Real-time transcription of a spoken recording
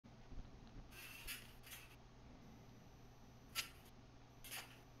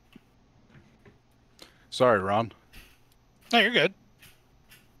Sorry, Ron. No, you're good.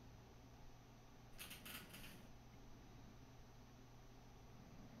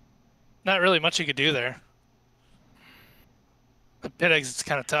 Not really much you could do there. The pit exit's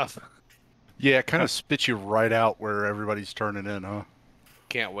kind of tough. Yeah, it kind of spits you right out where everybody's turning in, huh?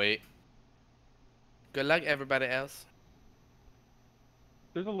 Can't wait. Good luck, everybody else.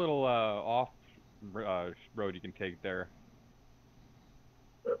 There's a little off road you can take there.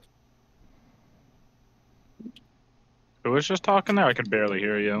 Who was just talking there? I could barely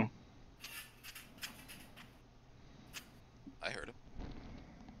hear you. I heard him.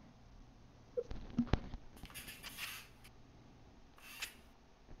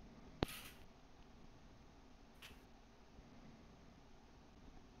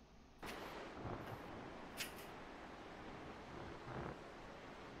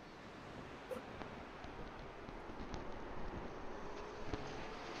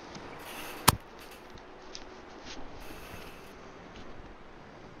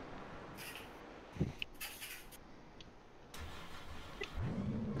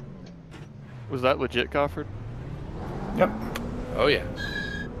 Was that legit, Cofford? Yep. Oh yeah.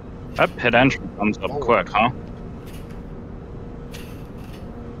 That pit entry comes up quick, huh?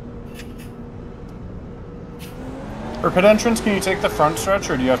 For pit entrance, can you take the front stretch,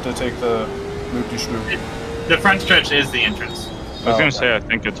 or do you have to take the loop-de-shloop? The front stretch is the entrance. I was gonna say I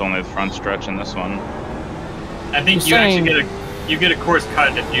think it's only the front stretch in this one. I think you actually get a course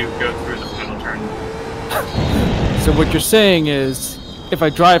cut if you go through the final turn. So what you're saying is, if I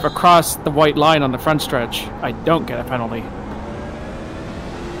drive across the white line on the front stretch, I don't get a penalty.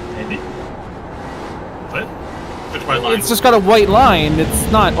 Maybe. What? Which white line? It's just got a white line. It's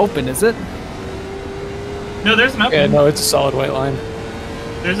not open, is it? No, there's an open. Yeah, no, it's a solid white line.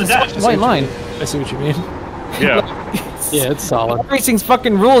 There's a dash. White line. I see what you mean. Yeah. Yeah, it's solid. Racing's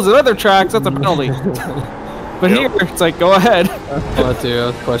fucking rules at other tracks, that's a penalty. But here, it's like, go ahead. Well, too, I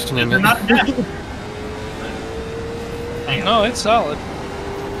was questioning it. Not a dash. No, it's solid.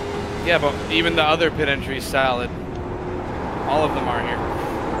 Yeah, but even the other pit entry's solid. All of them are here.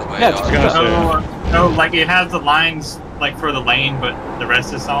 No, like it has the lines like for the lane, but the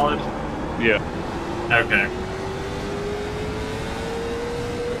rest is solid. Yeah. Okay.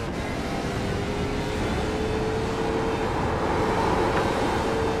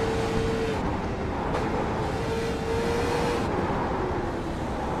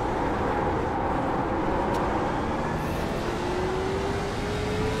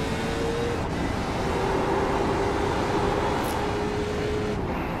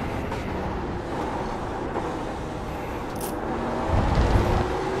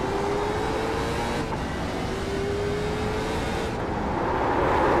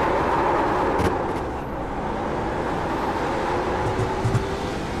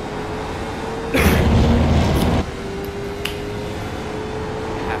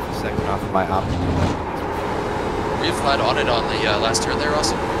 My op. Were you flat on it on the last turn there,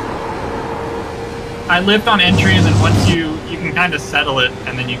 Austin? I lived on entries, and once you can kind of settle it,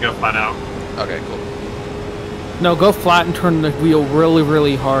 and then you go flat out. Okay, cool. No, go flat and turn the wheel really,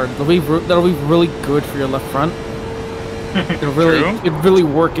 really hard. That'll be really good for your left front. It'll really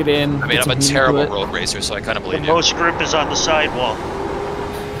work it in. I mean, I'm a terrible road racer, so I kind of believe you. Most grip is on the sidewall.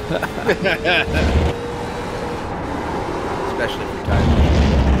 Especially for tires.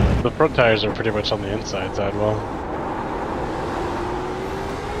 The front tires are pretty much on the inside sidewall.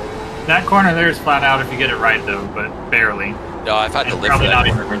 That corner there is flat out if you get it right, though, but barely. No, I've had to live for that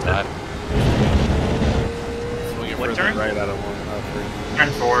corner for time. What turn? Right out of one. Turn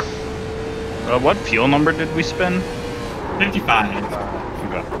 4. What fuel number did we spin? 55.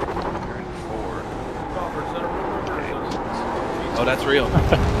 Okay. Turn 4. Oh, that's real.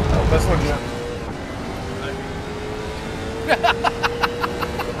 Oh, that's legit.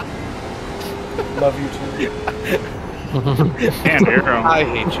 Love you too. Can't hear him. I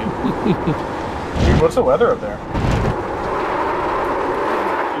hate you. Dude, what's the weather up there? It's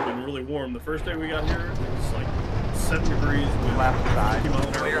actually been really warm. The first day we got here, it was like 7 degrees. We lapped the 50 mile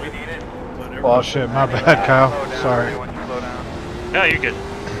an hour wind. Oh shit, my bad, Kyle. Sorry. No, you're good.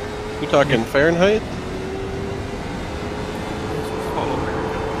 You talking Fahrenheit?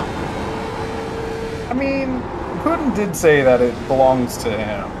 I mean, Putin did say that it belongs to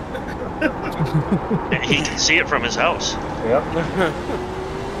him. He can see it from his house. Yep.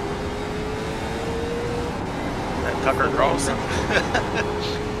 That Tucker Carlson.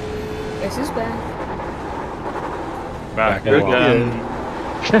 This is back. Back again.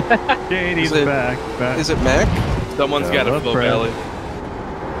 Katie's back. Is it Mac? Someone's got a full belly.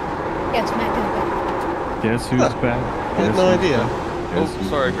 Yeah, it's Matt coming back. Guess who's back? I had no idea. Oh,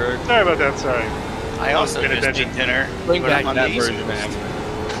 sorry, Greg. Sorry about that, sorry. I also just ate dinner. Bring but back I'm on that the East version, Coast. man.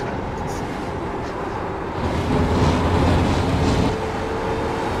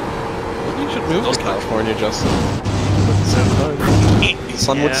 Maybe you should move to California, Justin. At the same time. The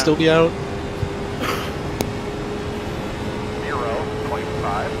sun would still be out. 0.5.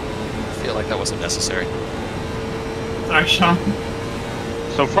 I feel like that wasn't necessary. Sorry, Sean.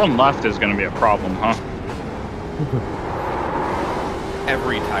 So front left is going to be a problem, huh?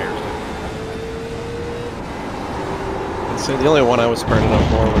 Every tire's gonna I'd say the only one I was burning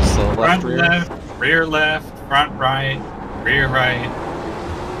up more was the left Front rear. left, rear left, front right, rear right.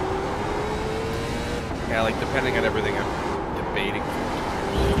 Yeah, like depending on everything I'm debating.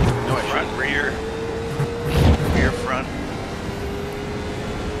 No, front, rear, rear, front.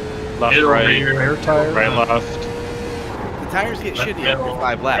 Left, Middle, right, rear, right, left. The tires get Left, shitty middle, after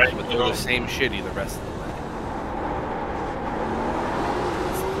 5 laps, right, but they're middle. the same shitty the rest of the way.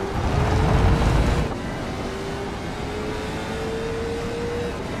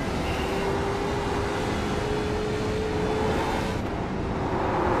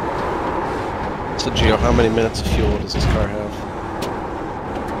 So, Gio, how many minutes of fuel does this car have?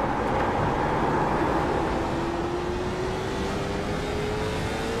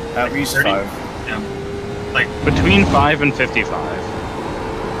 At least 30. 5. Yeah. Like, Between 5 and 55.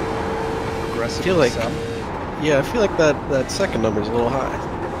 I feel like, yeah, I feel like that second number's a little high.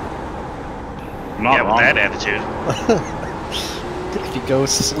 Not Yeah, wrong. with that attitude. If you go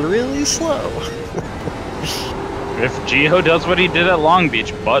really slow. If Gio does what he did at Long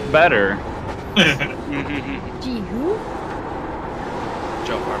Beach, but better. Gee, who?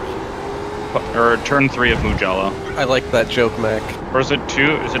 Joe Farmers. Or turn 3 of Mugello. I like that joke, Mac. Or is it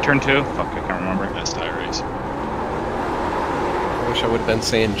 2? Is it turn 2? Fuck, I can't remember. That's tire race. I wish I would have been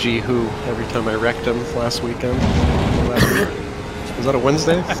saying gee who every time I wrecked him last weekend. Last week. Was that a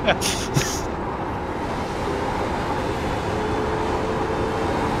Wednesday?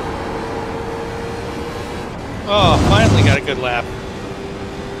 Oh, finally got a good lap.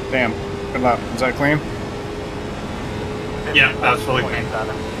 Damn. Good lap. Is that clean? yeah, that was fully clean.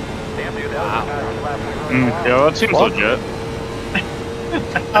 Yeah, that seems legit.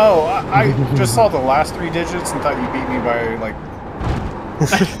 Oh, I just saw the last 3 digits and thought you beat me by, like...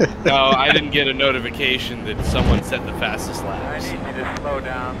 No, I didn't get a notification that someone set the fastest laps. I need you to slow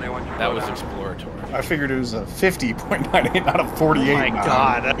down. They want you to That slow was down. exploratory. I figured it was a 50.98, not a 48. Oh my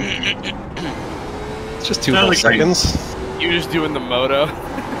god. It's just 2 Sounds whole like seconds. You just doing the moto,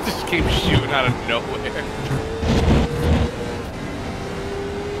 just came shooting out of nowhere.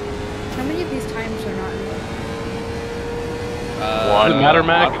 How many of these times are not real? Does it matter,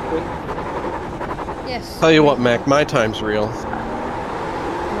 Mac? Yes. Tell you what, Mac, my time's real. What's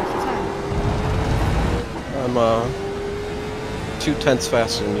the time? I'm 2/10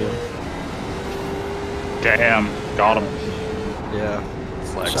 faster than you. Damn, got him. Yeah.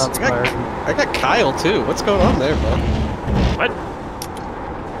 Flex. I got Kyle too. What's going on there, bud? What?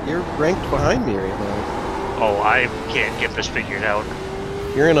 You're ranked behind me right now. Oh, I can't get this figured out.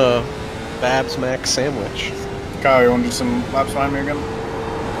 You're in a Babs Mac sandwich. Kyle, you want to do some laps behind me again?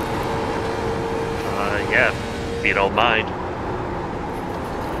 Yeah, if you don't mind.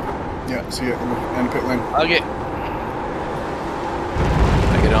 Yeah, see you in the pit lane. Okay. Can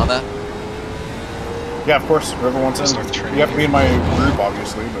I get on that? Yeah, of course. Whoever wants in. Start training. You have to be in my group,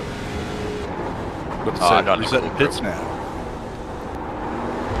 obviously, but... I'm not in the group. pits now.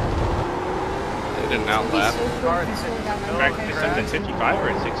 They didn't outlap They sent at 55 or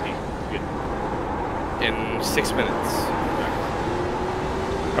at 60? in 6 minutes.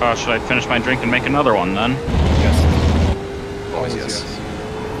 Should I finish my drink and make another one then? Yes. Always yes.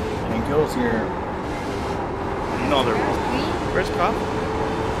 Thank you. Here. Another Where's Cobb?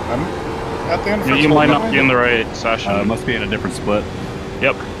 I'm at the end of You might not be in the right session. Must be in a different split.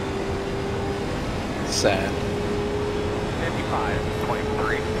 Yep. Sad.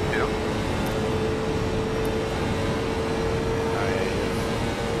 55.32.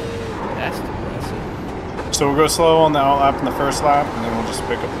 That's impressive. So we'll go slow on the out lap and the first lap, and then we'll just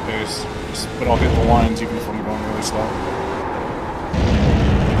pick up the pace. But I'll hit the lines even if I'm going really slow.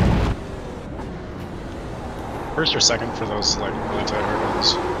 First or second for those like really tight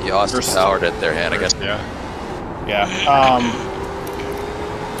hurdles. Yeah, Austin powered at their hand, I guess. Yeah. Yeah.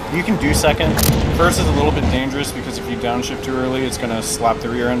 You can do second. First is a little bit dangerous because if you downshift too early, it's going to slap the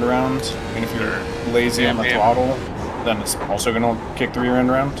rear end around. And if you're lazy on the throttle, then it's also going to kick the rear end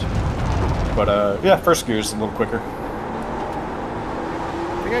around. But yeah, first gear is a little quicker. I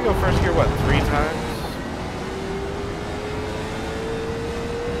think I go first gear, what, 3 times?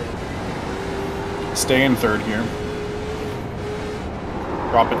 Stay in third gear.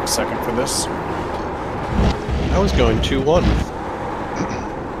 Drop it to second for this. I was going 2-1.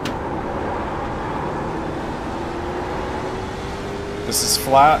 This is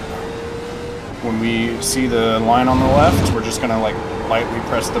flat. When we see the line on the left, we're just gonna like lightly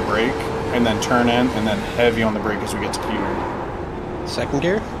press the brake and then turn in and then heavy on the brake as we get to Q. Second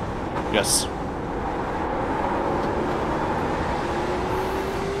gear? Yes.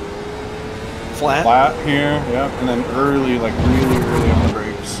 Flat? Flat here, yeah, and then early, like really early on the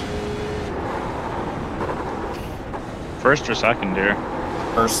brakes. First or second gear?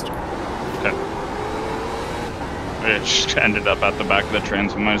 First. Okay. It just ended up at the back of the train,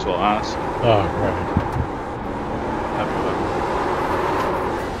 so might as well ask. Oh, right.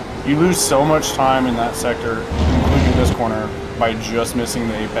 You lose so much time in that sector, including this corner, by just missing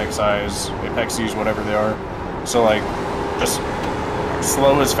the apex eyes, apexes, whatever they are. So like, just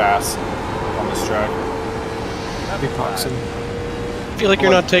slow as fast on this track. That'd be awesome. I feel like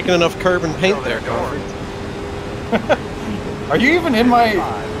you're not taking enough curb and paint there, Connor. Are you even in my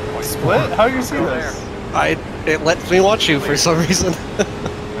split? How do you see this? It lets me watch you for some reason.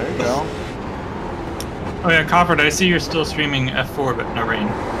 There you go. Oh yeah, Comfort, I see you're still streaming F4 but no rain.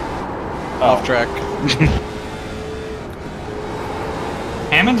 Off track.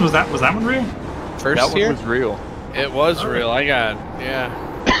 Hammonds, was that one real? First that here? one was real. It was real. I got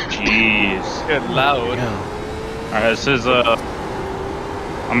Jeez. good loud. Alright, this is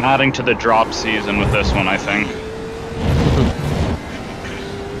I'm adding to the drop season with this one, I think.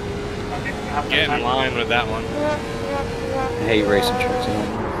 Get in line with that one. I hate racing trucks.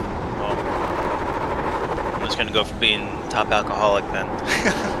 I'm just gonna go for being top alcoholic then.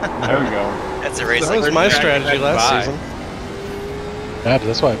 There we go. That's a race. That was my strategy last season. Yeah,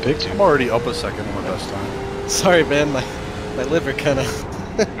 that's why I picked you. I'm already up a second on my best time. Sorry, man. My liver kind of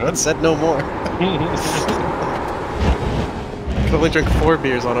said no more. Could only drink 4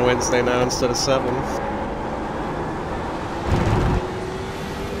 beers on a Wednesday now instead of 7.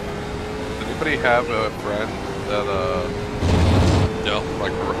 Anybody have a friend that no,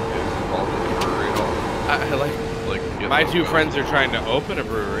 like is involved in the brewery at all? My two friends are trying to open a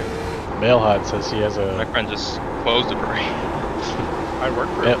brewery. Mailhot says he has a. my friend just closed a brewery. I work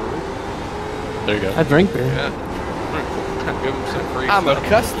for a brewery. There you go. I drink beer. Yeah. Give them some free I'm a stuff.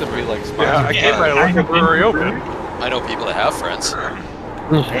 customer. Like I keep my local brewery open. I know people that have friends.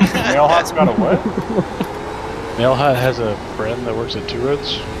 Mailhot's got a what? Mailhot has a friend that works at Two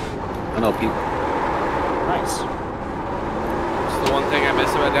Roads. I know people. Nice. It's the one thing I miss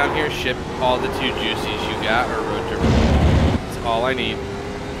about down here. Ship all the 2 juicies you got or road to road. That's all I need.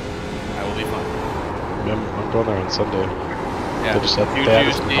 I will be fine. I'm going there on Sunday. Yeah, They just have, Two they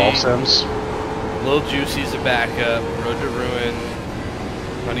have some Juicy, golf sims. Little Juicy's a backup. Road to Ruin.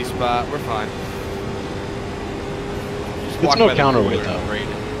 Honey Spot. We're fine. Just It's walk no by the counterweight, cooler and though. rate it.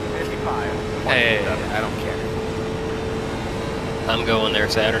 Hey, I don't care. I'm going there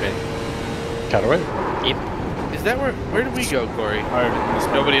Saturday. Counterweight? Yep. Is that where did we go, Corey? Alright,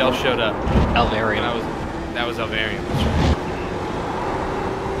 Nobody else showed up. Alvarium. That was Alvarium.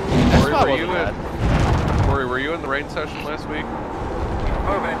 Corey, were you in the rain session last week?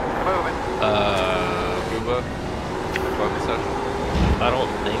 Moving. Cuba? Fun session? I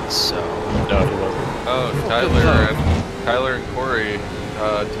don't think so. No, he wasn't. Oh, Tyler and Corey,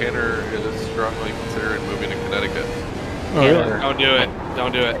 Tanner is strongly considering moving to Connecticut. Oh, really? Don't do it.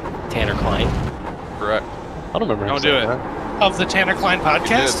 Don't do it. Tanner Klein. Correct. I don't remember him Don't do saying it. that. Of the Tanner Klein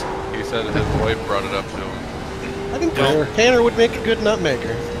podcast? He said his wife brought it up to him. I think Tanner would make a good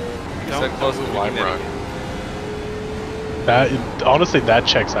nutmaker. He said close to Lime Rock. That, honestly, that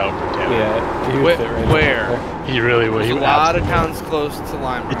checks out for Tanner. Yeah. He would fit right Where? He really would. There's He a would lot of absolutely. towns close to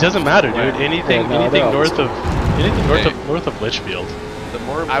Lime Rock. It doesn't matter, dude. Anything, Yeah, no, they're all north of Litchfield. The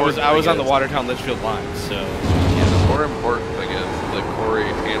more I was important on the thing Watertown Litchfield line, so the more important thing is the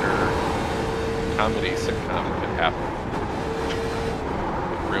Corey Tanner comedy sitcom could happen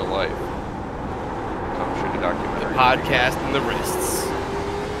in real life. Some shitty the documentary. podcast and the wrists.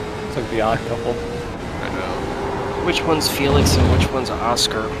 It's like the Odd Couple. I know. Which one's Felix and which one's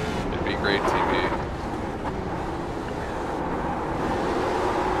Oscar? It'd be great TV.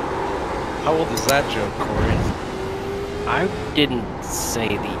 How old is that joke, Corey? I didn't say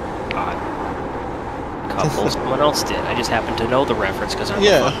the odd couple. Someone else did. I just happened to know the reference because I'm a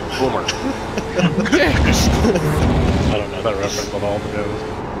fucking boomer. I don't know that reference on all the news.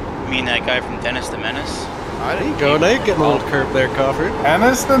 You mean that guy from Dennis the Menace? There you go. Now you're getting a little curve there, Cofford.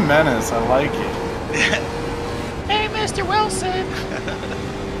 Dennis the Menace. I like it. Hey, Mr. Wilson!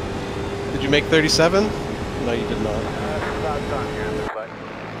 Did you make 37? No, you did not.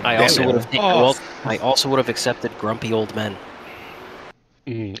 I also would have accepted grumpy old men.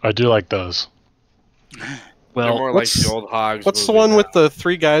 I do like those. They're Well, more like the old hogs. What's the one with the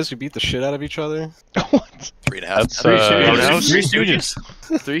 3 guys who beat the shit out of each other? 3.5. That's Three Stooges.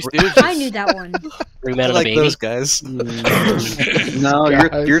 Three Stooges. I knew that one. Three Men I and a like Baby. those guys. No, you're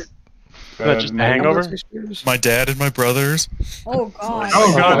just a hangover. My dad and my brothers. Oh god.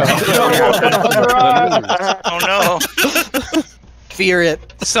 Oh god. Oh no. Fear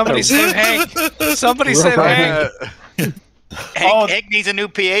it. Somebody save Hank. Somebody save Hank. Hank needs a new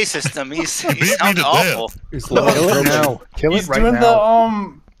PA system. He sounds awful. He's Kill it now. He's doing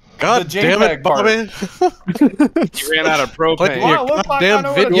God the damn it, JPEG part. Bobby. He ran out of propane. Playing your Look like I goddamn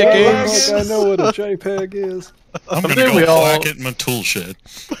know what a video JPEG games. is. I know what a JPEG is. I'm gonna think go we all- whack it in my tool shed.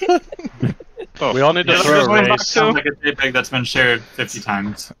 We all need to throw a race. Sounds like a JPEG that's been shared 50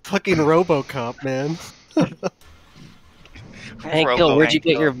 times. Fucking RoboCop, man. Hank Hill, where'd you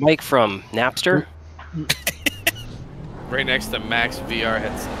get your mic from? Napster? Right next to Max VR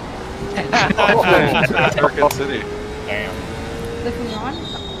headset. Circuit City. Damn. Looking on?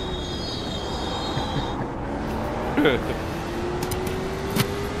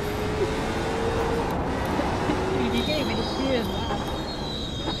 You can't even hear his laugh.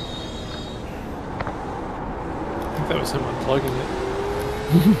 I think that was him unplugging it.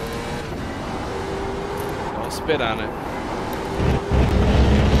 Don't spit on it.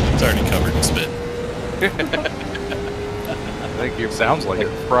 It's already covered in spit. Thank you. Sounds like it.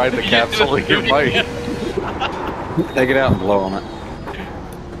 Fried the capsule in your mic. Take it out and blow on it.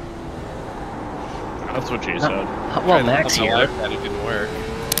 That's what she said. Well, Max On the here. left that it didn't work.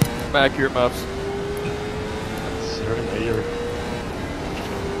 Back your muffs.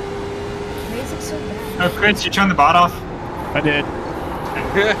 Music's so bad. Oh, Chris, you turned the bot off? I did.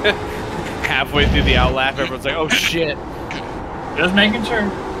 Halfway through the out laugh, everyone's like, "Oh shit!" Just making sure.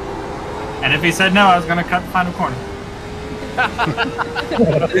 And if he said no, I was gonna cut the final corner.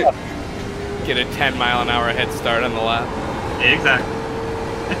 Get a 10-mile-an-hour head start on the lap. Exactly.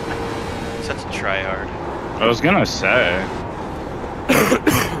 Such a tryhard. I was gonna say.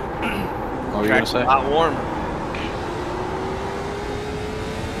 What were you gonna say? A lot warmer.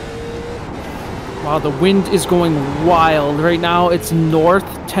 Wow, the wind is going wild. Right now, it's north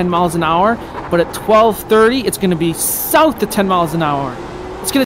 10 miles an hour, but at 12:30, it's going to be south to 10 miles an hour.